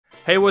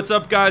Hey, what's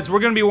up, guys? We're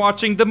gonna be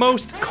watching the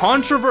most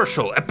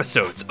controversial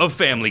episodes of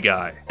Family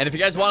Guy. And if you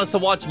guys want us to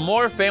watch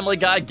more Family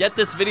Guy, get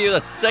this video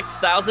to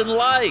 6,000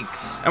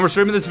 likes. And we're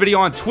streaming this video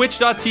on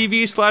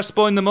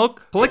twitch.tv/spoilingthemilk.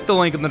 Click the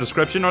link in the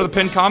description or the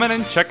pinned comment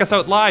and check us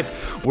out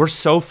live. We're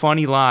so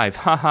funny live,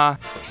 haha.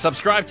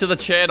 Subscribe to the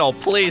channel,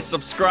 please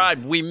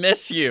subscribe. We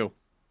miss you.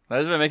 That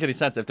doesn't make any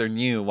sense. If they're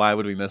new, why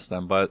would we miss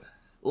them? But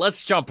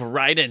let's jump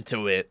right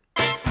into it.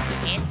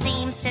 It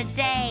seems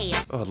today.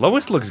 Oh,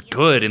 Lois looks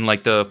good in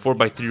like the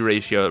 4:3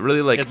 ratio. It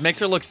really It makes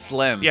her look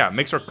slim. yeah,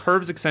 makes her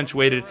curves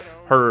accentuated,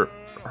 her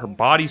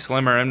body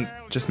slimmer, and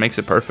just makes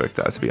it perfect,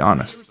 to be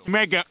honest.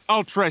 Mega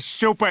ultra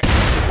super.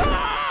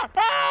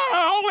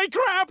 Holy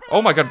crap!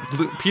 Oh my god,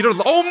 Peter,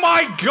 oh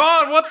my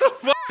god, what the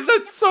fuck is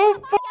that? So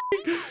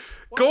fucking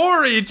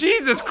gory,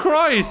 Jesus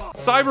Christ.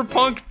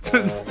 Cyberpunk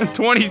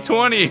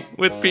 2020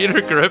 with Peter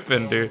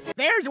Griffin, dude.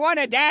 There's one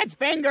of Dad's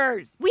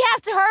fingers. We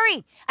have to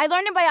hurry. I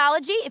learned in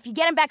biology, if you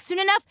get them back soon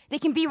enough, they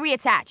can be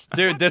reattached.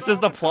 Dude, this is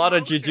the plot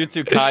of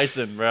Jujutsu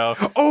Kaisen, bro.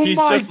 Oh He's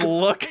my just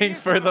looking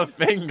for the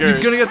fingers.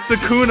 He's gonna get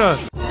Sukuna.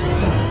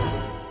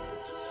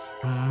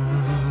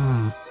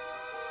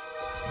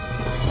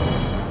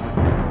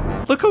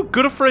 Look how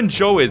good a friend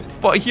Joe is.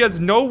 But he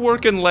has no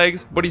working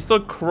legs, but he's still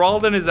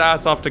crawling his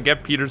ass off to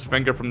get Peter's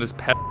finger from this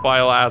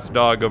pedophile ass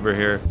dog over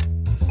here.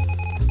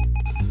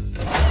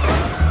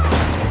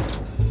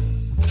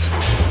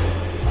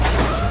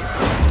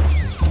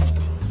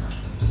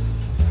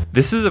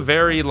 This is a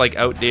very like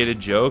outdated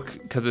joke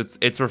because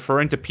it's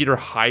referring to Peter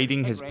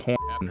hiding his porn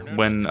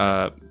when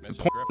porn,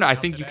 I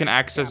think you can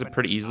access it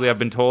pretty easily. I've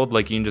been told,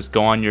 like, you can just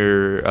go on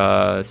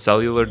your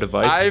cellular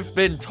device. I've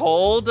been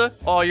told.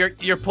 Oh,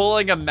 you're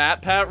pulling a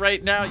MatPat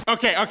right now.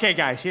 Okay,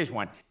 guys, here's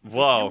one.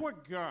 Whoa,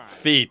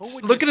 feet.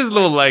 Look at his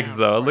little legs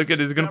though. Look at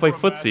he's gonna play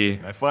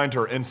footsie. I find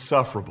her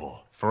insufferable.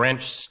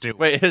 French stew.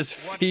 Wait, his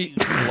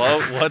feet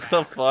float? What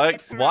the fuck?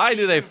 Why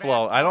do they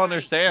float? I don't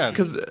understand.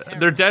 Because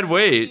they're dead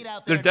weight.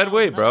 They're dead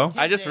weight, bro.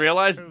 I just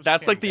realized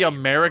that's like the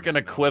American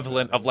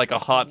equivalent of like a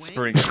hot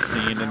spring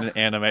scene in an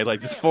anime.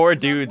 Like just four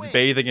dudes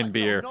bathing in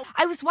beer.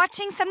 I was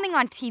watching something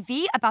on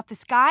TV about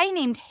this guy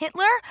named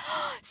Hitler.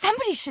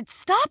 Somebody should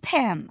stop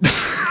him.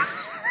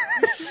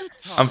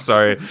 I'm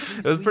sorry.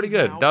 It was pretty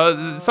good.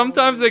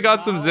 Sometimes they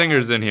got some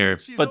zingers in here.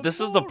 But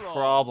this is the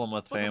problem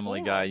with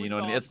Family Guy, you know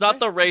what I mean? It's not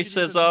the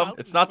racism,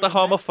 it's not the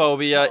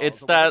homophobia,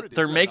 it's that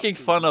they're making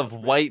fun of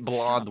white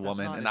blonde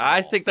women. And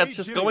I think that's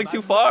just going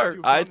too far.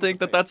 I think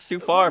that that's too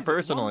far,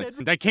 personally.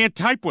 They can't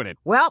type with it.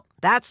 Well,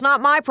 that's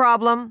not my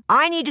problem.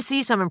 I need to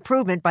see some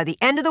improvement by the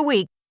end of the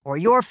week, or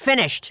you're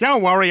finished.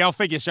 Don't worry, I'll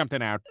figure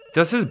something out.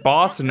 Does his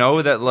boss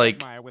know that,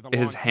 like,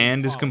 his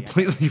hand is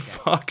completely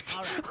fucked?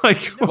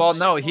 Like, well,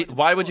 no,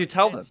 why would you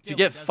tell them? If you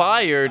get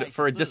fired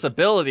for a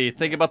disability,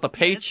 think about the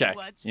paycheck.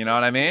 You know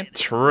what I mean?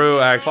 True,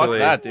 actually. Fuck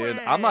that, dude.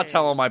 I'm not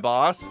telling my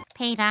boss.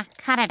 Peter,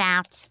 cut it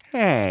out.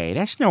 Hey,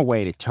 that's no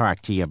way to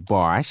talk to your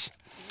boss.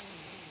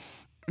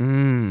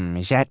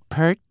 Is that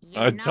pert?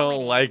 I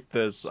don't like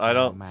this. I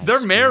don't. They're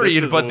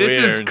married, but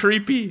this is weird.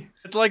 creepy.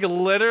 It's like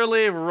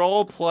literally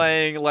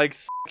role-playing like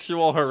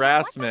sexual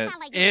harassment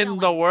in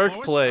the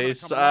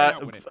workplace.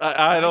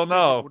 I don't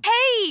know.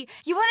 Hey,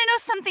 you want to know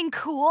something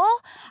cool?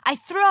 I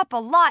threw up a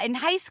lot in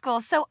high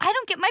school, so I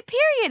don't get my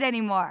period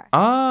anymore.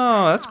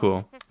 Oh, that's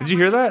cool. Did you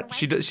hear that?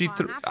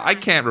 I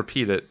can't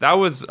repeat it. That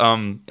was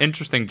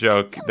interesting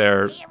joke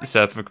there,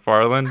 Seth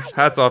MacFarlane.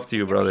 Hats off to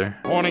you, brother.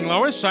 Morning,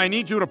 Lois. I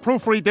need you to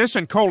proofread this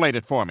and collate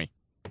it for me.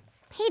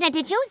 Peter,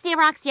 did you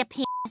Xerox your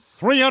penis?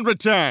 300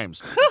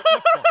 times.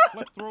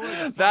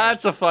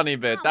 That's a funny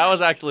bit. That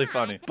was actually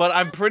funny. But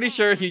I'm pretty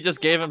sure he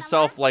just gave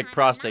himself like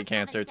prostate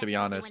cancer, to be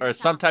honest, or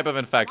some type of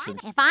infection.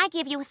 If I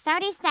give you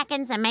 30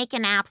 seconds of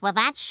making out, will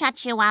that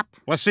shut you up?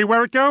 Let's see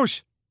where it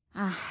goes.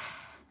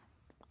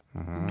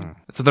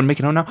 So they're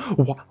making out now?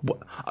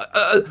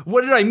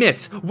 What did I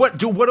miss? What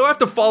do I have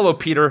to follow,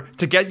 Peter,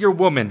 to get your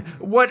woman?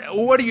 What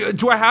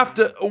do I have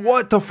to,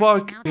 what the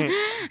fuck?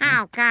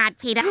 Oh, God,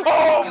 Peter.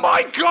 Oh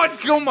my god,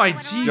 oh my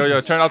Jesus.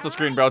 Yo, turn off the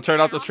screen, bro. Turn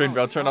off the screen,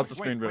 bro. Turn off the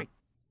screen, bro.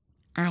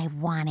 I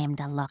want him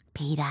to look,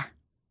 Peter.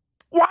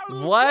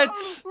 What?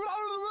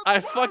 I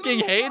fucking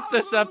hate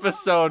this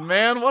episode,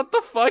 man. What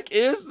the fuck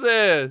is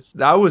this?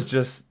 That was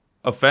just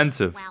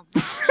offensive.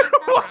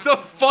 What the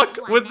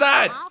fuck was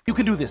that? You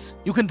can do this.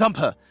 You can dump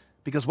her.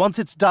 Because once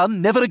it's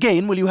done, never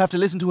again will you have to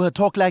listen to her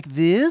talk like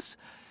this.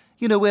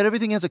 You know, where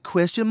everything has a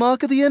question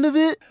mark at the end of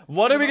it?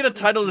 What are we gonna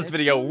title this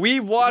video? We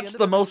watched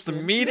the most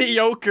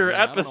mediocre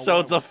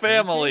episodes of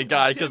Family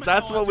Guy, because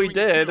that's what we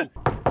did.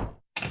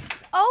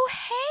 Oh,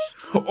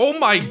 hey. Oh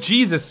my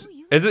Jesus.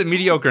 Is it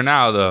mediocre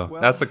now, though?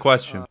 That's the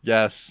question.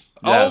 Yes.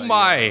 Oh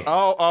my.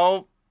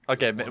 Oh.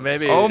 Okay,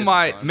 maybe. Oh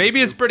my.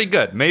 Maybe it's pretty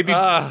good. Maybe.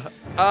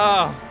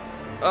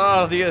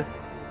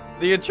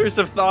 The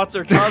intrusive thoughts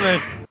are coming.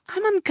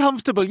 I'm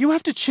uncomfortable. You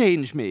have to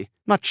change me.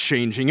 Not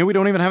changing you. We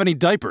don't even have any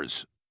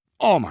diapers.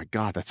 Oh my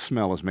god, that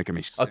smell is making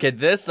me sick. Okay,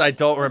 this I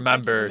don't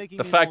remember.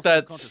 The fact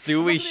that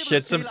Stewie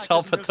shits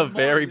himself at the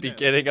very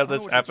beginning of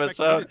this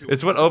episode.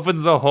 It's what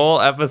opens the whole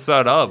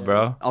episode up,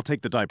 bro. I'll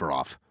take the diaper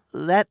off.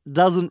 that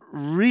doesn't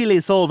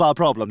really solve our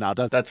problem now,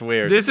 does it? That's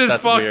weird. This is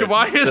That's fucked. weird.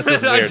 Why is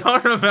This it? I weird.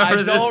 don't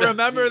remember this. I don't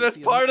remember this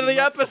part of the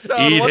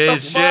episode. Eat what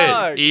his the shit.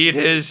 fuck? Eat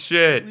his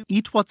shit.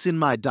 Eat what's in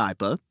my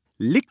diaper,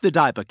 lick the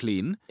diaper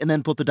clean, and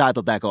then put the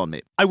diaper back on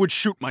me. I would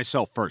shoot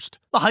myself first.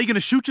 Well, how are you going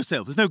to shoot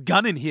yourself? There's no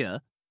gun in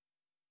here.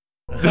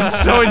 This is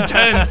so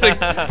intense. Like,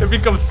 it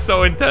becomes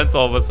so intense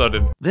all of a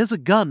sudden. There's a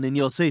gun in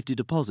your safety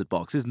deposit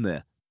box, isn't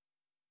there?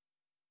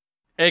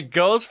 It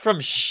goes from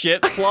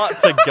shit plot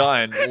to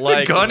gun.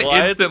 Like, to gun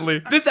what?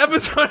 instantly. This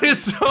episode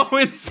is so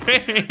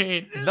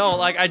insane. No,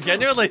 like I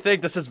genuinely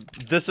think this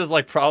is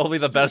like probably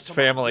the best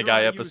Family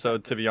Guy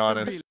episode, to be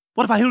honest.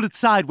 What if I held it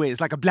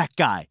sideways like a black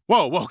guy?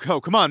 Whoa,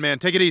 come on, man.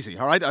 Take it easy,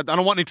 all right? I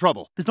don't want any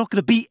trouble. There's not going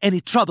to be any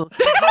trouble.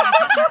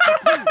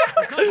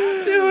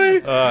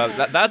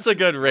 Stewie. That's a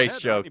good race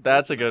joke.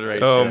 That's a good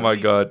race Oh joke. my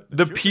god.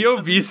 The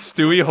POV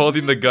Stewie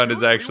holding the gun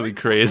is actually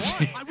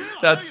crazy.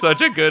 That's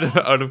such a good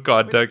out of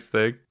context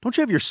thing. Don't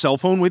you have your cell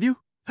phone with you?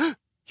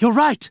 You're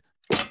right.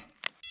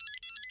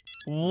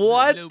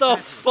 What the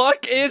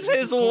fuck is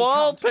his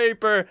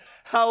wallpaper?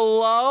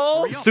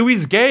 Hello?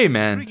 Stewie's gay,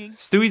 man.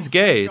 Stewie's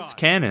gay. It's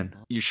canon.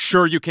 You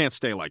sure you can't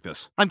stay like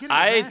this?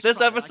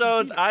 This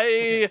episode,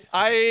 let's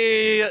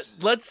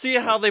see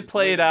how they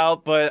play it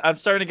out, but I'm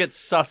starting to get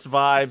sus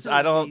vibes.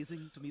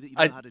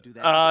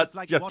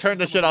 Turn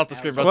the shit off the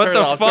screen, bro. What Turn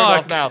the it off. fuck? Turn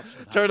it off now.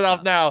 Turn it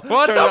off now.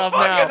 What Turn the it off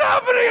fuck now. is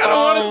happening? I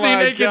don't want to see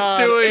my naked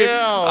God. Stewie. Ew,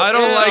 I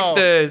don't like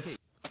this.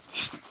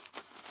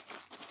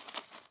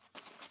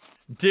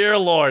 Dear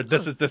Lord,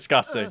 this is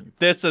disgusting.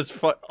 This is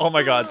oh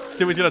my God,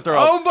 Stewie's gonna throw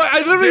up. Oh my! I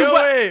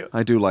literally.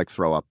 I do like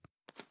throw up.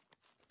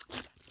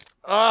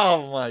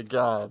 Oh my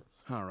God.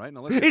 All right,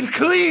 now let's. It's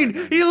clean.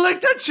 He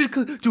licked that shit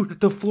clean. Dude,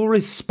 the floor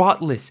is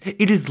spotless.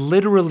 It is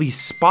literally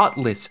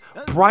spotless.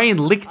 Brian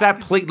licked that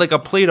plate like a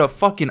plate of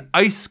fucking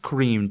ice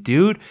cream,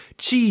 dude.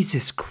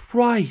 Jesus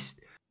Christ.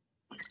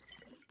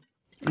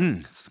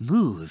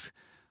 Smooth.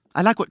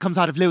 I like what comes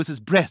out of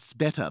Lois's breasts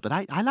better, but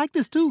I like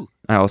this too.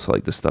 I also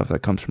like the stuff that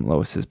comes from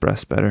Lois's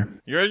breast better.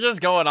 You're just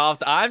going off.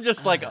 I'm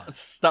just like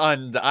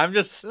stunned. I'm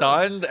just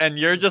stunned, and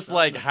you're just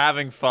like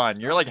having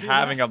fun. You're like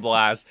having a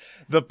blast.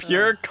 The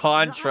pure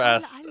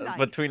contrast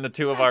between the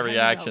two of our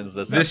reactions.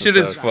 This shit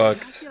is episode.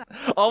 fucked.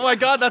 Oh my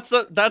God, that's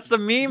the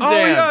meme Oh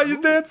dance. yeah, he's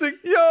dancing.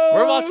 Yo,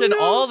 We're watching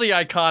all the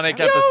iconic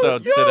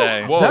episodes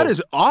today. Whoa. That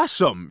is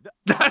awesome.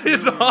 That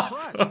is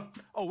awesome.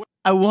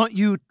 I want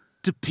you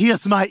to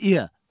pierce my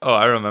ear. Oh,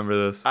 I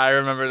remember this. I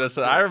remember this.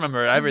 I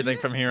remember everything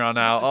from here on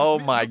out. Oh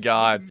my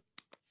God.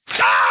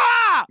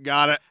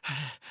 Got it.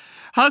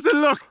 How's it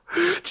look?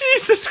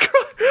 Jesus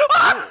Christ!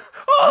 Ah!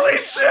 Holy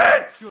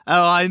shit!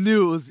 Oh, I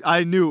knew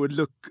it would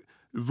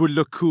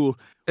look cool.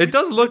 It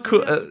does look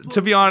cool.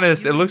 To be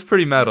honest, it looks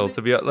pretty metal.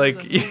 To be like,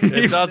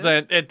 It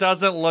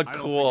doesn't look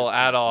cool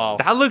at all.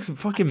 that looks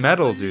fucking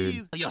metal,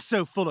 dude. You're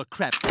so full of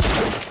crap.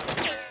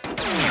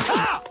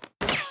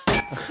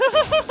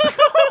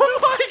 Oh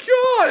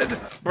my god!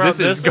 Bro,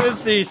 this is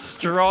the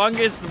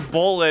strongest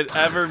bullet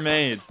ever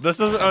made. This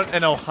is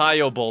an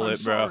Ohio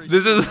bullet, bro.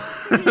 This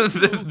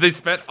is they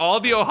spent all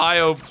the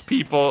Ohio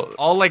people,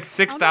 all like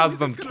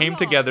 6,000 of them came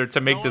together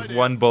to make this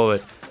one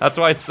bullet. That's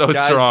why it's so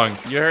Guys, strong.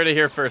 You heard it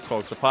here first,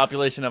 folks. The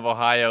population of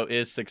Ohio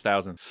is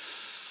 6,000.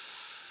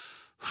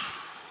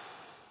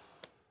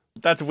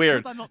 That's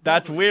weird.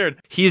 That's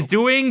weird. He's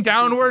doing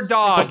downward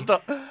dog,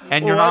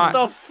 and you're not.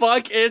 What the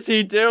fuck is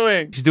he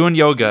doing? He's doing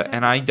yoga,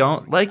 and I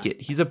don't like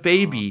it. He's a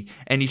baby,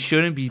 and he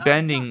shouldn't be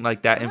bending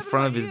like that in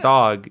front of his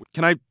dog.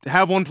 Can I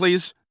have one,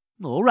 please?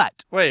 All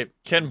right. Wait,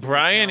 can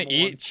Brian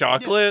eat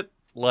chocolate?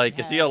 Like,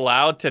 is he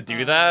allowed to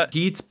do that?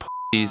 He eats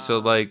pussy, so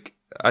like,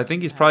 I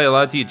think he's probably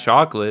allowed to eat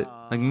chocolate.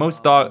 Like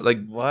most dog,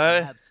 like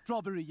What? Have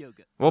strawberry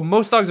yogurt. well,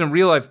 most dogs in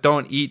real life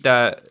don't eat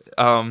that.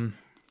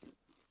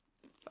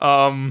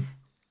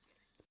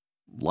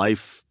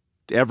 Life,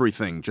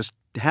 everything. Just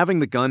having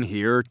the gun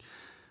here,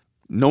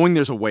 knowing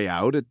there's a way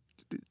out, it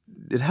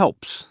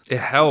helps. It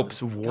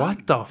helps.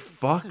 What the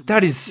fuck?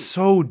 That is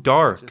so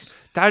dark.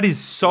 That is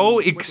so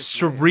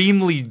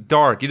extremely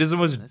dark. It is the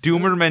most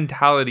doomer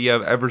mentality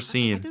I've ever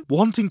seen.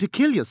 Wanting to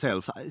kill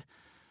yourself.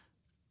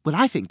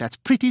 I think that's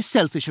pretty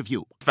selfish of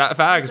you.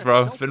 Facts,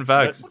 bro. Spin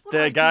facts.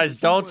 Guys,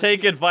 don't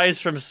take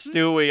advice from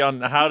Stewie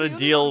on how to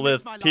deal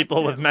with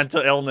people with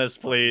mental illness,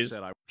 please.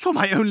 You're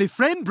my only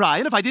friend,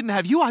 Brian. If I didn't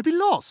have you, I'd be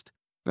lost.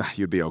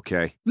 You'd be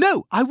okay.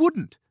 No, I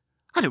wouldn't.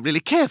 I don't really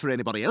care for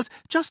anybody else,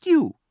 just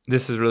you.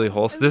 This is really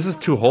wholesome. This is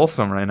too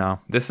wholesome right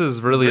now. This is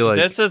really like.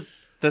 This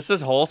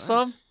is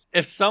wholesome?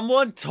 If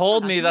someone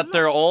told me that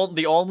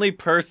the only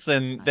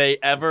person they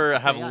ever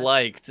have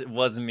liked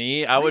was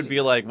me, I would be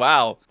like,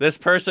 wow, this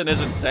person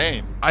is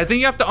insane. I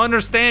think you have to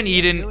understand,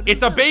 Eden.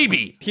 It's a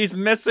baby. He's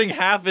missing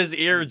half his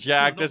ear,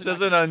 Jack. This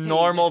isn't a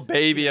normal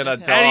baby and a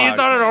dog. And he's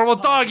not a normal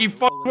dog. He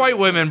fucked white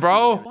women,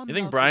 bro. You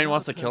think Brian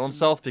wants to kill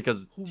himself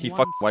because he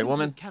fucked white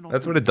women?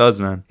 That's what it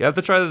does, man. You have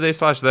to try the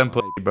they/them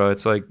play, bro.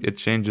 It's like, it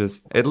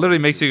changes. It literally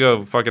makes you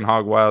go fucking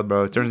hog wild,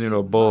 bro. It turns you into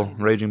a bull,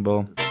 raging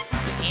bull.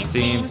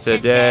 Seems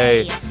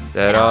today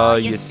that all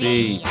you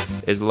see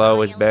is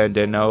Lois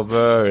bending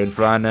over in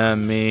front of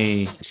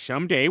me.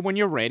 Someday, when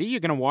you're ready, you're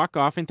gonna walk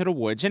off into the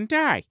woods and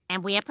die.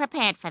 And we are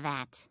prepared for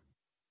that.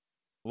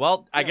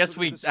 Well, I guess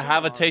we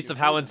have a taste of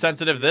how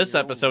insensitive this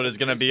episode is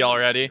gonna be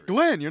already.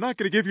 Glenn, you're not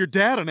gonna give your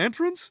dad an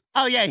entrance?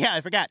 Oh, yeah,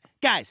 I forgot.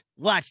 Guys,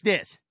 watch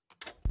this.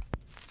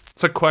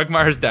 So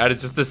Quagmire's dad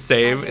is just the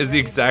same, is the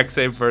exact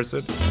same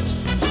person.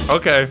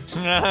 Okay.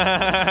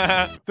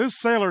 This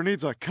sailor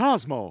needs a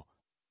Cosmo.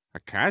 A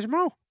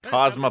Cosmo?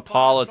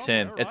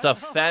 Cosmopolitan. It's a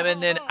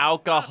feminine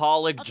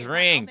alcoholic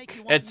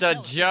drink. It's a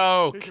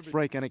joke.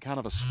 Break any kind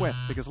of a sweat,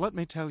 because let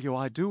me tell you,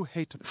 I do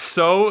hate to...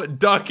 So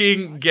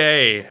ducking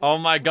gay. Oh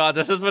my god,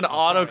 this is when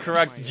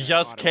autocorrect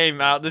just came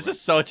out. This is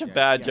such a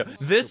bad joke.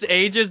 This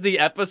ages the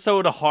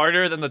episode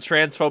harder than the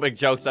transphobic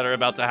jokes that are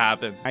about to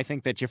happen. I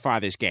think that your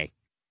father's gay.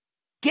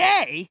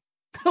 Gay?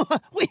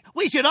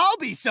 we should all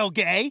be so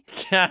gay.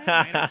 Gay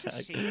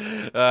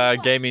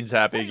means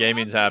happy. Gay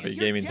means happy.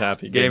 Gay means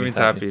happy. Gay means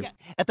happy.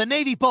 At the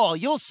Navy Ball,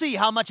 you'll see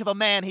how much of a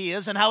man he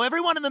is and how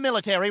everyone in the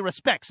military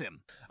respects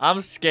him.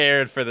 I'm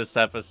scared for this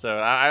episode.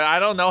 I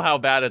don't know how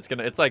bad it's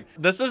gonna. It's like,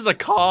 this is the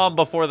calm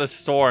before the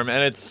storm,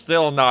 and it's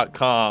still not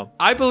calm.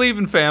 I believe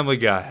in Family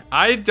Guy.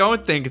 I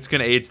don't think it's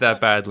gonna age that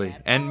badly.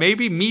 And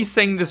maybe me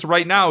saying this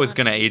right now is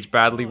gonna age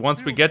badly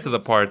once we get to the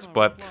parts,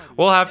 but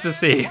we'll have to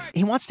see.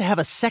 He wants to have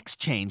a sex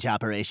change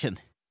operation.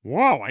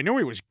 Whoa, I knew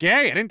he was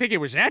gay. I didn't think he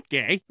was that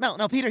gay. No,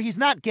 Peter, he's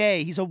not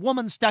gay. He's a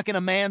woman stuck in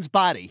a man's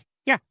body.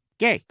 Yeah,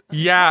 gay.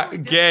 Yeah,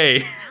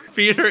 gay.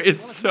 Peter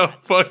is so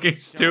fucking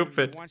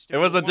stupid. It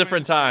was a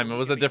different time. It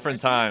was a different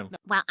time.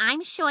 Well,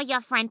 I'm sure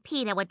your friend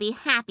Peter would be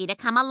happy to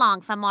come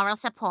along for moral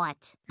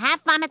support.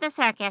 Have fun at the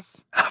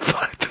circus. Have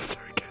fun at the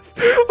circus.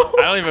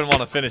 I don't even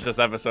want to finish this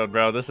episode,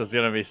 bro. This is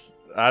gonna be...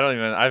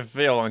 I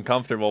feel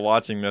uncomfortable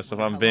watching this, if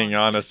I'm being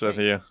honest with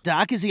you.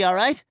 Doc, is he all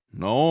right?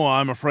 No,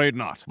 I'm afraid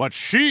not. But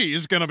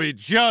she's gonna be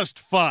just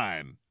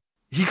fine.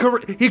 He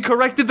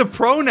corrected the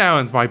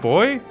pronouns, my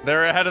boy.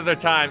 They're ahead of their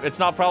time. It's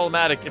not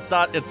problematic. It's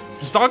Dr.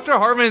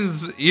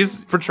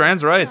 He's for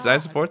trans rights. I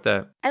support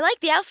that. I like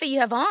the outfit you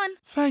have on.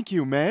 Thank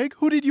you, Meg.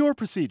 Who did your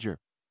procedure?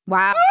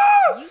 Wow.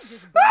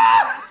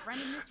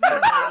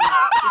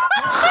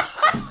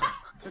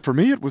 For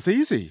me, it was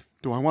easy.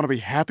 Do I want to be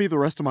happy the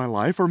rest of my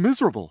life or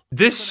miserable?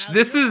 This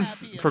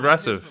is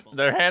progressive.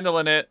 They're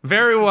handling it.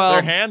 Very well.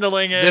 They're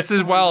handling it. This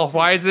is well.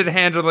 Why is it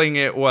handling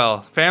it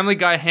well? Family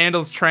Guy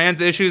handles trans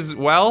issues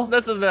well?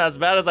 This isn't as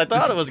bad as I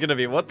thought it was going to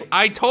be. What?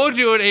 I told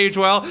you it would age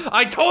well.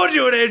 I told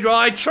you it would age well.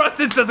 I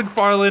trusted Seth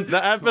MacFarlane.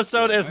 The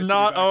episode is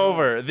not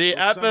over. The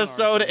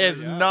episode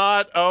is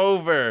not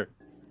over.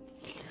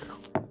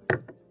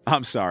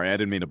 I'm sorry, I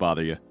didn't mean to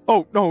bother you.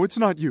 Oh, no, it's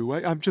not you.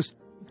 I'm just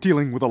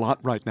dealing with a lot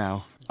right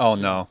now. Oh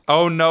no.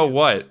 Oh no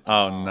what?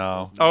 Oh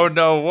no. Oh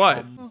no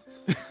what?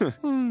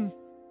 And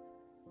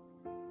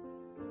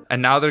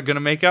now they're gonna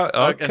make out?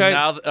 Okay.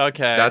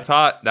 Okay. That's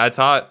hot. That's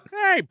hot.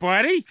 Hey,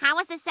 buddy. How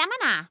was the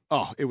seminar?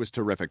 Oh, it was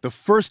terrific. The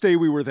first day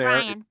we were there...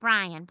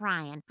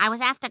 Brian. I was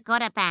after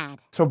good or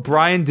bad? So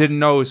Brian didn't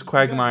know it was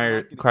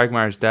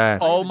Quagmire's dad.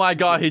 Oh my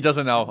god, he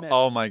doesn't know.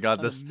 Oh my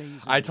god, this...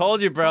 I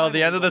told you, bro,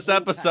 the end of this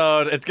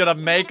episode, it's gonna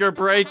make or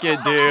break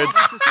it, dude.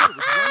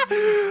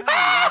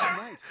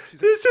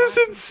 This is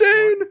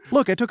insane.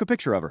 Look, I took a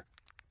picture of her.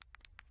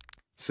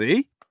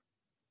 See?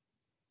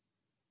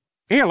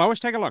 Here, Lois,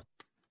 take a look.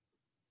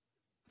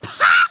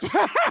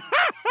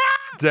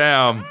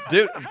 Damn.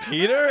 Dude,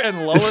 Peter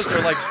and Lois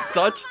are like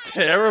such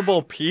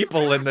terrible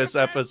people in this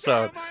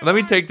episode. Let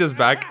me take this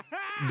back.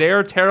 They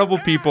are terrible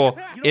people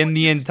in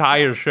the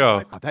entire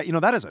show.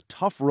 That is a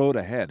tough road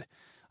ahead.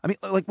 I mean,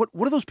 like, what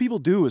do those people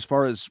do as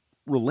far as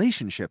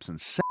relationships and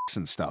sex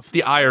and stuff?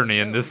 The irony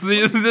in this,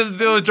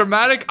 the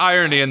dramatic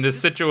irony in this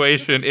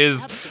situation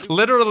is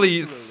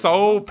literally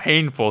so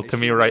painful to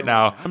me right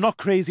now. I'm not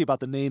crazy about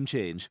the name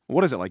change.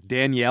 What is it, like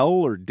Danielle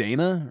or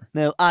Dana?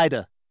 No,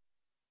 Ida.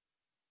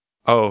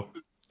 Oh,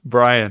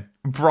 Brian.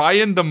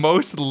 Brian, the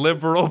most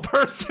liberal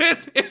person,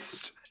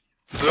 is...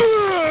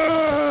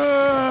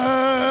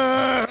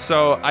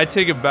 So, I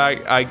take it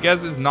back. I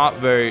guess it's not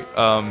very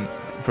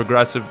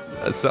progressive.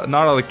 So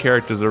not all the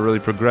characters are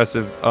really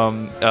progressive.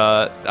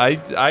 I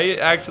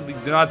actually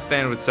do not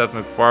stand with Seth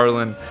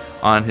MacFarlane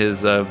on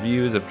his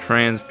views of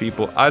trans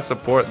people. I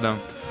support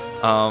them.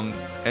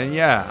 And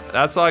yeah,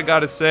 that's all I got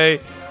to say.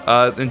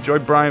 Enjoy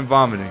Brian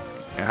vomiting.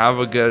 And have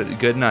a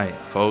good night,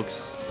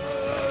 folks.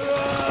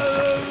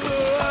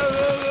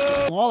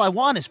 All I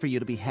want is for you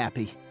to be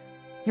happy.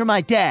 You're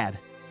my dad.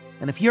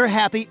 And if you're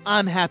happy,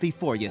 I'm happy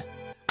for you.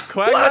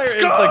 Quagmire is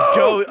the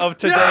GOAT of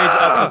today's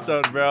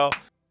episode, bro.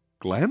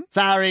 Glenn?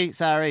 Sorry.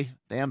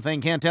 Damn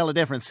thing can't tell the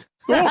difference.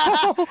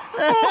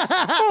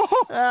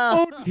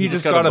 He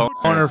just got a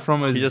boner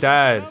from his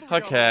dad.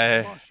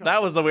 Okay.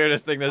 That was the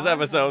weirdest thing this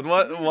episode.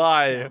 What?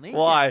 Why?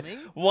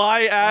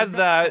 Why add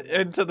that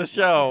into the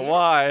show?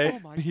 Why?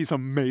 He's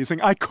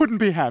amazing. I couldn't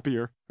be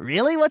happier.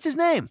 Really? What's his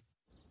name?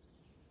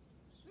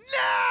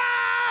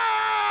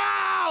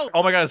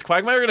 Oh my god, is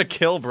Quagmire gonna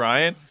kill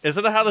Brian?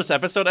 Isn't that how this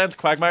episode ends?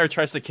 Quagmire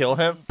tries to kill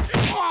him?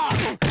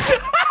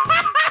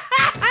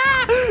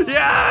 Yeah!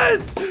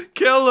 Yes!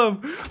 Kill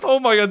him. Oh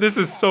my god, this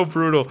is so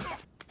brutal.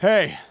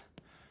 Hey.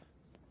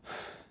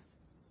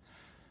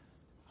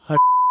 I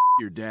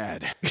your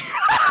dad.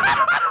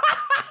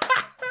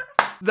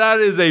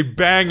 That is a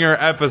banger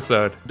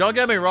episode. Don't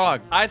get me wrong.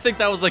 I think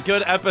that was a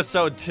good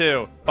episode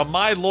too. But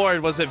my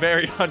lord, was it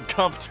very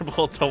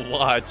uncomfortable to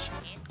watch.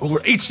 Oh, we're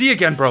HD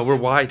again, bro. We're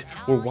wide.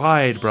 We're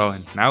wide, bro.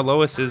 And now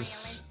Lois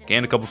is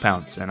gained a couple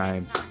pounds. And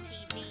I'm...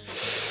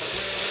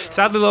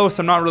 Sadly, Lois,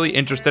 I'm not really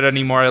interested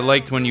anymore. I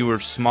liked when you were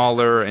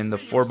smaller in the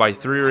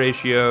 4:3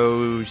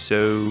 ratio,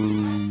 so...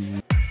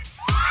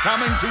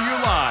 Coming to you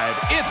live,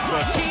 it's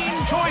the Teen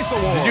Choice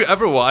Awards. Did you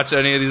ever watch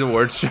any of these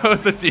award shows,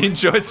 the Teen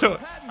Choice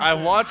Awards? I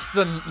watched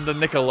the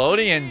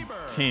Nickelodeon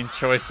Teen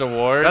Choice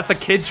Awards. That's the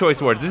Kid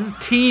Choice Awards. This is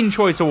Teen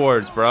Choice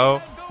Awards,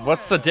 bro.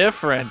 What's the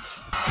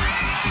difference?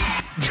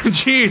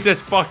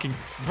 Jesus fucking...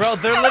 Bro,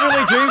 they're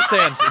literally dream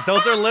stands.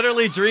 Those are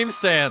literally dream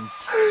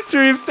stands.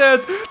 Dream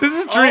stands. This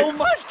is dream. Oh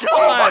my god.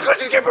 Oh my god,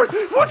 she's getting birth.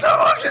 What the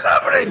fuck is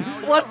happening?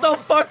 What the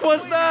fuck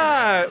was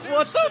that?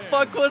 What the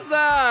fuck was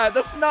that?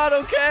 That's not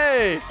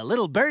okay. A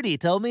little birdie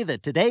told me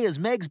that today is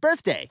Meg's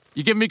birthday.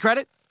 You giving me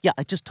credit? Yeah,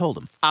 I just told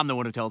him. I'm the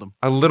one who told him.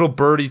 A little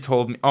birdie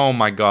told me. Oh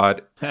my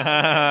god.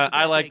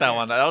 I like that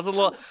one. That was a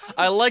little.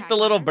 I like the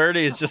little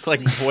birdie. It's just like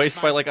voiced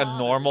by like a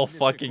normal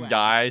fucking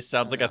guy.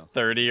 Sounds like a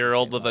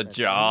 30-year-old with a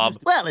job.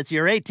 Well, it's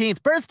your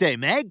 18th birthday,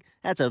 Meg.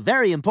 That's a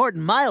very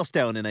important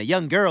milestone in a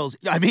young girl's.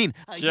 Jack!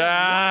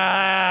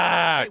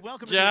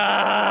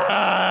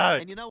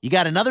 Jack! You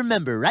got another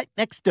member right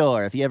next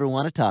door if you ever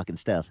want to talk and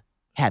stuff.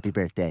 Happy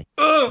birthday.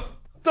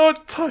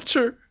 Don't touch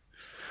her.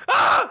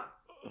 Ah!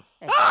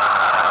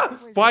 Ah!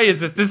 Why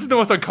is this? This is the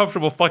most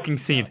uncomfortable fucking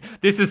scene.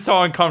 This is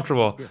so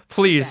uncomfortable.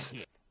 Please.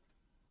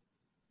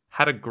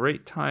 Had a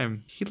great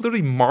time. He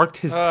literally marked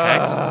his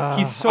text.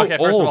 He's so okay,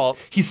 old. First of all,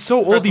 He's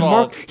so old.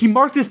 He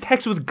marked his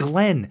text with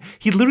Glenn.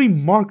 He literally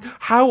marked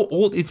how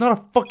old. It's not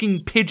a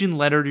fucking pigeon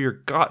letter to your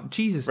god.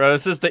 Jesus. Bro,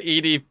 this is the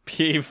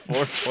EDP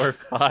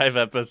 445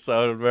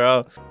 episode,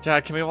 bro.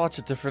 Jack, can we watch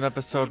a different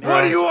episode, bro?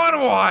 What do you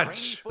want to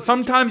watch?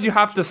 Sometimes you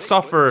have to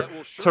suffer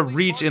to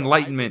reach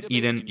enlightenment,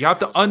 Eden. You have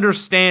to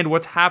understand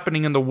what's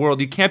happening in the world.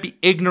 You can't be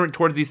ignorant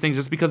towards these things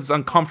just because it's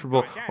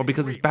uncomfortable or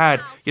because it's bad.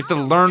 You have to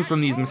learn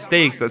from these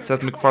mistakes that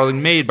Seth MacFarlane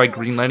made by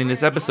greenlighting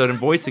this episode and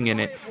voicing in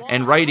it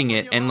and writing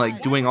it and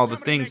like doing all the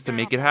things to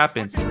make it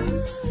happen.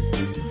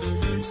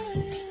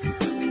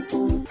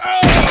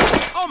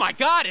 Oh my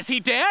god, is he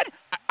dead?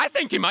 I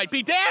think he might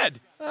be dead.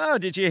 Oh,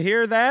 did you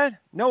hear that?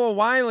 Noah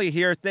Wiley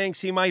here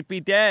thinks he might be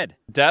dead.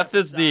 Death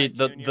is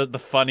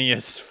the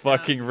funniest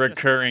fucking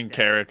recurring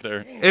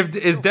character.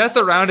 Is Death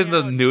around in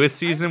the newest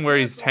season where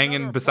he's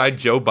hanging beside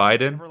Joe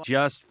Biden?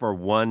 Just for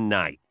one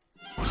night.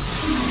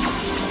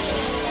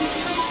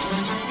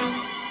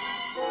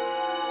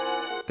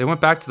 They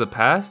went back to the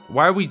past?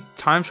 Why are we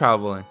time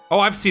traveling?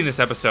 Oh, I've seen this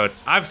episode.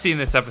 I've seen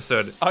this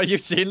episode. Oh,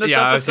 you've seen this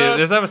yeah, episode? I've seen it.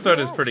 This episode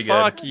is pretty good.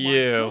 Fuck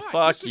you.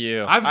 Fuck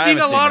you. I've seen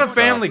a lot of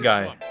Family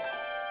Guy.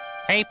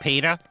 Hey,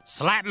 Peter,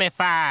 slap me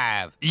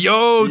 5.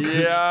 Yo,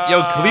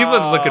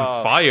 Cleveland's looking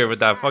fire with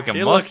that fucking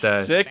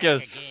mustache. He looks sick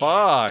as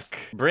fuck.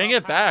 Bring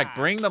it back.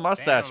 Bring the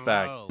mustache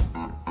back.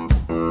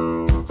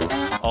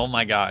 Oh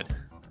my god.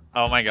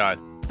 Oh my god.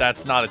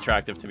 That's not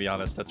attractive, to be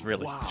honest. That's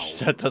really... Wow.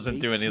 That doesn't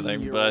do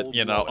anything, but,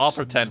 you know, I'll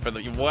pretend for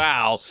the...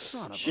 Wow.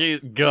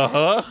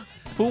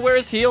 Who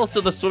wears heels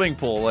to the swimming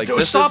pool? Like, Yo,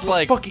 this stop is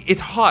like... Fucking,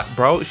 it's hot,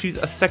 bro. She's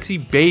a sexy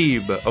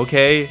babe,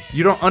 okay?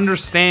 You don't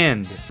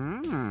understand.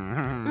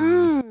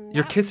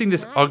 You're kissing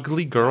this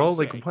ugly girl?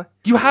 Like, what?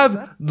 You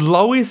have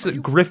Lois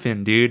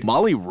Griffin, dude.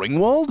 Molly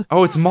Ringwald?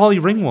 Oh, it's Molly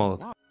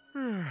Ringwald.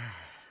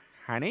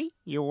 Honey,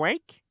 you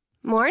awake?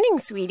 Morning,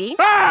 sweetie.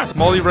 Ah!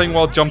 Molly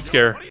Ringwald jump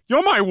scare.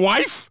 You're my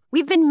wife?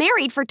 We've been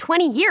married for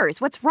 20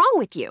 years. What's wrong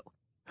with you?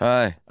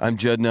 Hi, I'm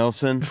Judd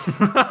Nelson.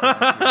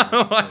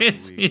 Why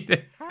is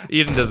Eden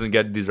doesn't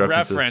get these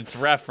references.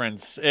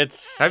 Reference.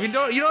 It's... You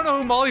don't know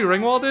who Molly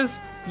Ringwald is?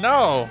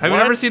 No. Have you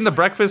never seen The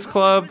Breakfast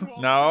Club?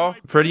 No.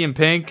 Pretty in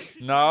Pink?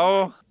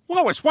 No.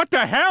 Lois, what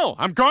the hell?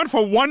 I'm gone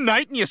for one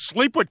night and you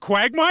sleep with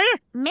Quagmire?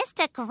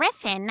 Mr.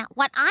 Griffin,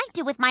 what I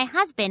do with my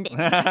husband is...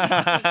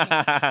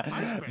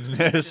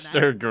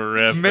 Mr.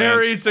 Griffin.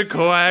 Married to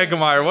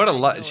Quagmire. What a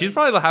lot. She's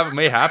probably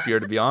way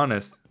happier, to be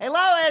honest. Hey,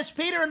 Lois,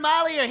 Peter and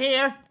Molly are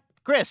here.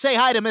 Chris, say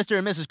hi to Mr.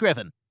 and Mrs.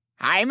 Griffin.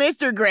 Hi,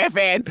 Mr.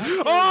 Griffin.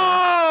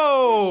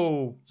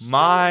 Oh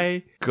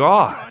my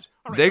god.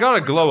 They got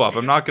a glow up,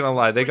 I'm not gonna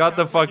lie. They got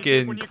the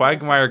fucking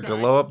Quagmire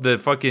glow up, the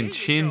fucking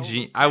chin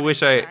jean. I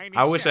wish I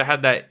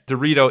had that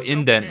Dorito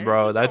indent,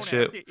 bro. That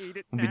shit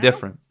would be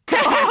different.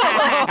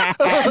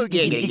 Oh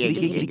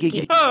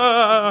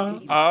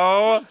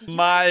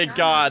my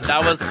god,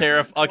 that was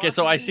terrifying. Okay,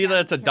 so I see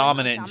that it's a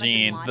dominant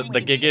gene, the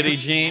giggity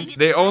gene.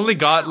 They only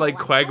got like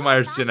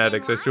Quagmire's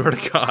genetics, I swear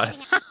to god.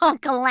 Oh,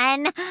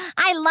 Glenn,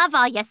 I love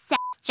all your sex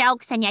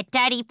jokes and your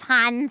dirty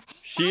puns.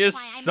 She is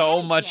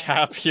so much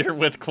happier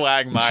with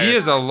Quagmire. She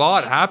is a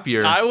lot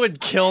happier. I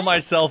would kill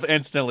myself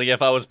instantly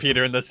if I was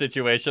Peter in this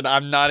situation.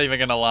 I'm not even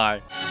gonna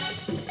lie.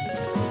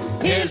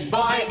 His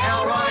boy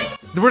Elroy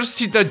We're just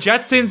the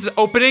Jetsons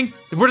opening?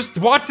 We're just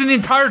watching the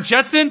entire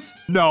Jetsons?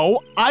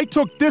 No, I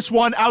took this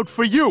one out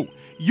for you.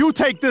 You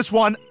take this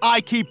one,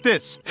 I keep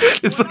this.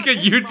 It's like a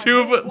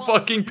YouTube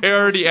fucking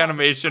parody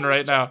animation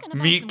right now.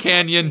 Meat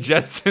Canyon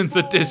Jetsons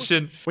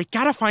edition. We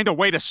gotta find a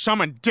way to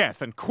summon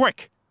death, and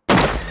quick.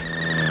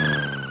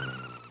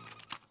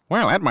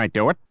 Well, that might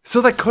do it.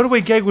 So that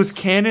cutaway gag was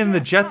canon?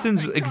 The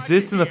Jetsons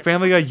exist in the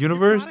Family Guy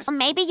universe? Well,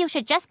 maybe you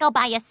should just go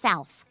by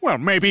yourself. Well,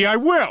 maybe I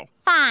will.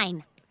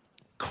 Fine.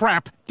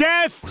 Crap.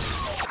 Death!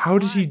 How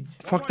did he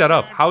fuck that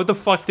up? How the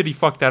fuck did he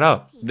fuck that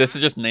up? This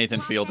is just Nathan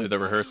Fielder, the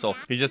rehearsal.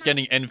 He's just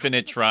getting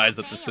infinite tries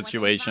at the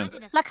situation.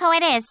 Look who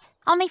it is.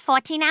 Only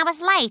 14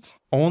 hours late.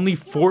 Only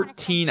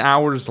 14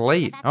 hours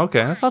late.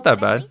 Okay, that's not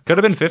that bad. Could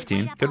have been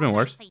 15. Could have been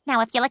worse.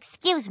 Now, if you'll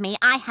excuse me,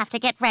 I have to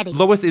get ready.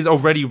 Lois is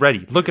already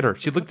ready. Look at her.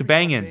 She looked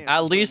banging.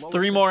 At least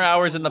 3 more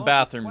hours in the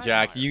bathroom,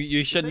 Jack.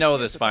 You should know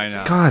this by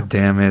now. God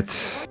damn it.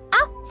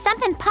 Oh,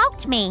 something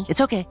poked me. It's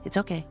okay. It's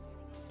okay.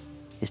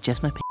 It's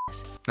just my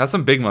penis. That's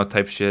some Big Mouth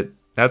type shit.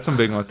 That's some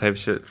Big Mouth type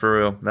shit, for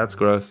real. That's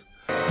gross.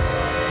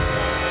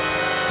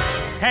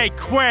 Hey,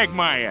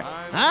 Quagmire.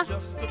 Huh?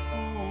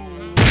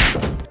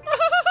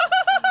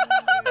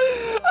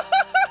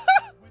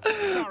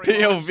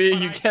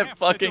 POV, you get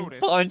fucking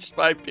punched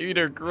by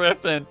Peter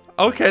Griffin.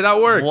 Okay,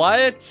 that worked.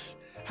 What?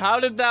 How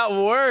did that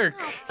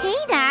work?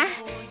 Peter,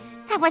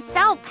 that was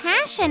so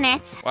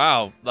passionate.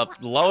 Wow,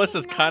 Lois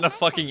is kind of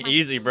fucking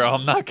easy, bro.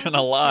 I'm not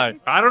gonna lie.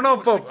 I don't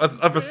know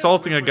if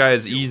assaulting a guy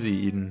is easy,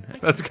 Eden.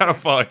 That's kind of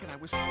fucked.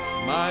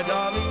 My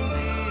darling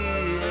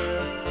dear,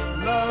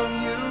 love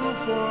you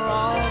for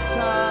all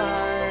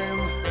time.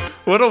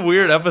 What a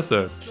weird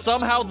episode.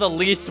 Somehow the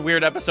least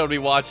weird episode we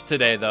watched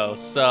today, though.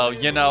 So,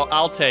 you know,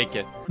 I'll take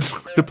it.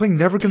 They're playing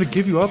Never Gonna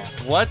Give You Up.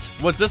 What?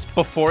 Was this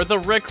before the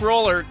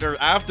Rickroll or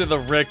after the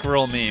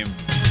Rickroll meme?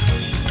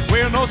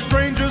 We're no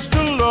strangers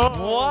to love.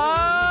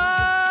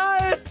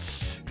 What?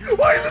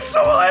 Why is it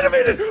so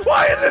animated?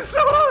 Why is it so...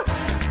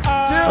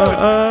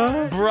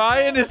 Dude,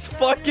 Brian is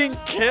fucking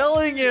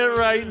killing it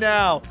right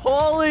now.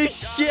 Holy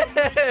shit.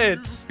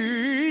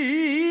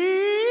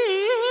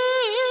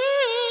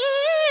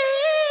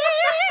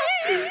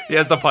 He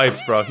has the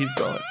pipes, bro. He's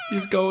going.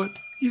 He's going.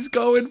 He's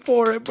going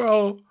for it,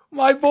 bro.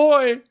 My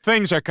boy.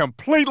 Things are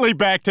completely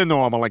back to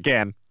normal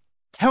again.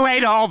 Who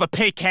ate all the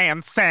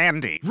pecan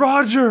sandy?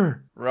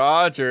 Roger.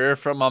 Roger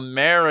from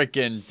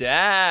American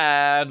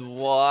Dad. What?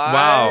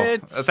 Wow.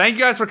 Thank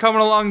you guys for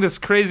coming along this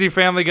crazy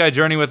Family Guy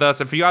journey with us.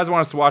 If you guys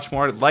want us to watch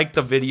more, like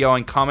the video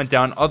and comment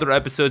down other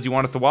episodes you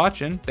want us to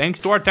watch. And thanks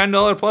to our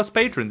 $10 plus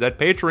patrons at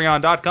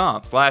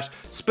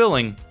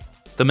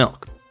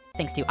patreon.com/spillingthemilk.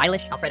 Thanks to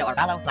Eilish, Alfredo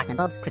Arvalo, Blackman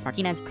Bubs, Chris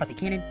Martinez, Crusty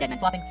Cannon, Deadman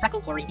Flopping,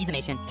 Freckle, Corey,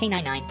 Izimation,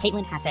 K99,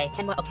 Caitlin, Hasse,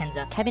 Kenwa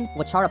Okenza, Kevin,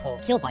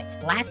 Wacharapol,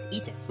 Killbite, Glass,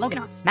 Isis,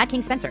 Loganos, Mad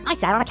King Spencer. I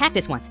sat on a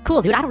cactus once.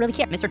 Cool, dude, I don't really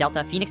care. Mr.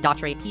 Delta, Phoenix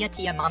Daughtry, Tia,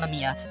 Mamma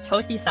Mia,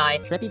 Toasty Sai,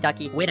 Trippy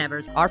Ducky, Whit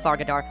Evers, R.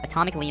 Fargadar,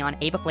 Atomic Leon,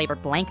 Ava Flavor,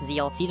 Blank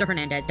Zeal, Cesar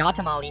Hernandez, Da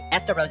Tamale,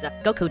 Esta Rosa,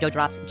 Gokujo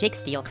Drops, Jake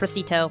Steele,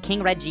 Chrisito,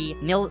 King Red G,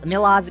 Milos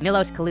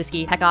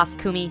Kaluski, Pekos,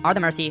 Kumi, Are the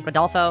Mercy,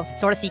 Rodolfo,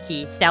 Sorta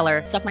Key,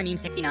 Stellar, Suck My Meme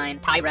 69,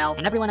 Tyrell,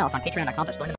 and everyone else on patreon.com/spilling